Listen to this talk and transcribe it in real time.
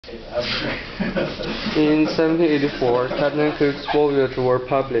In 1784, Captain Cook's voyages were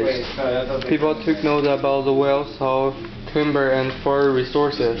published. People took note about the wealth of timber and fur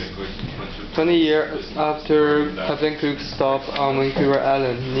resources. 20 years after Captain Cook stopped on Vancouver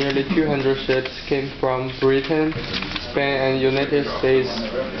Island, nearly 200 ships came from Britain, Spain, and United States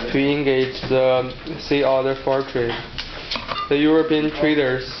to engage the sea otter fur trade. The European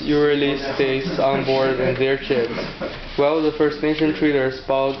traders usually stayed on board in their ships, while the First Nation traders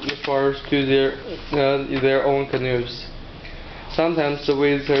brought the furs to their own canoes. Sometimes the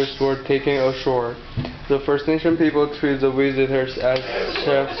visitors were taken ashore. The First Nation people treat the visitors as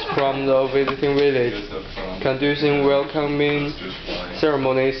chefs from the visiting village, conducting welcoming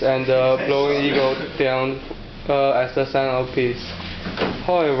ceremonies and blowing eagle down as a sign of peace.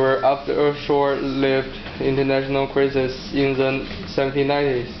 However, after a short-lived international crisis in the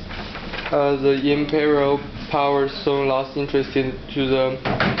 1790s, the imperial powers soon lost interest to the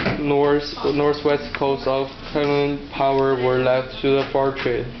northwest coast of colonial power were left to the fur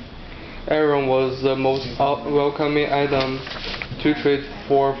trade. Iron was the most welcoming item to trade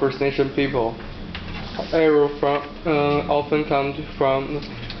for First Nation people. Arrow often comes from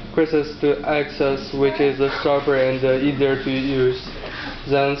Chrysis to access, which is sharper and easier to use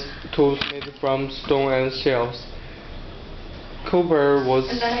than tools made from stone and shells. Copper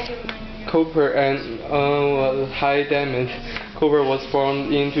and high diamond. Copper was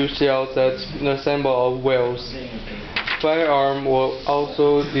formed into shells that resemble whales. Firearms were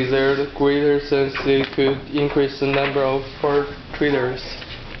also desired greater since they could increase the number of fur traders.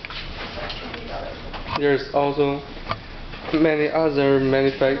 There is also many other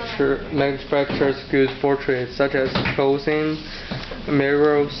manufactured goods for trade, such as clothing,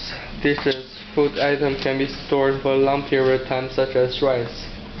 mirrors, dishes. Food items can be stored for a long period of time, such as rice.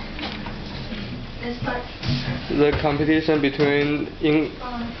 The competition between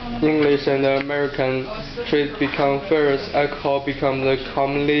English and American trade became fierce. Alcohol became the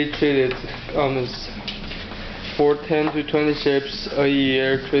commonly traded goods. For 10 to 20 ships a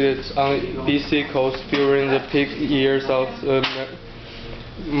year traded on BC coast during the peak years of the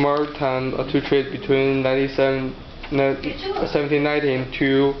maritime to trade between 1719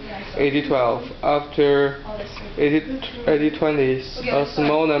 to 1812. After 1820s, a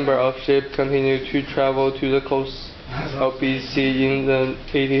small number of ships continued to travel to the coast of BC in the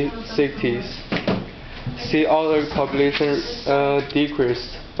 1860s. Sea otter population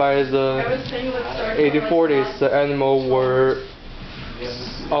decreased. By the 1840s, the animals were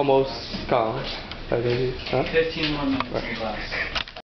almost gone. 15 more minutes.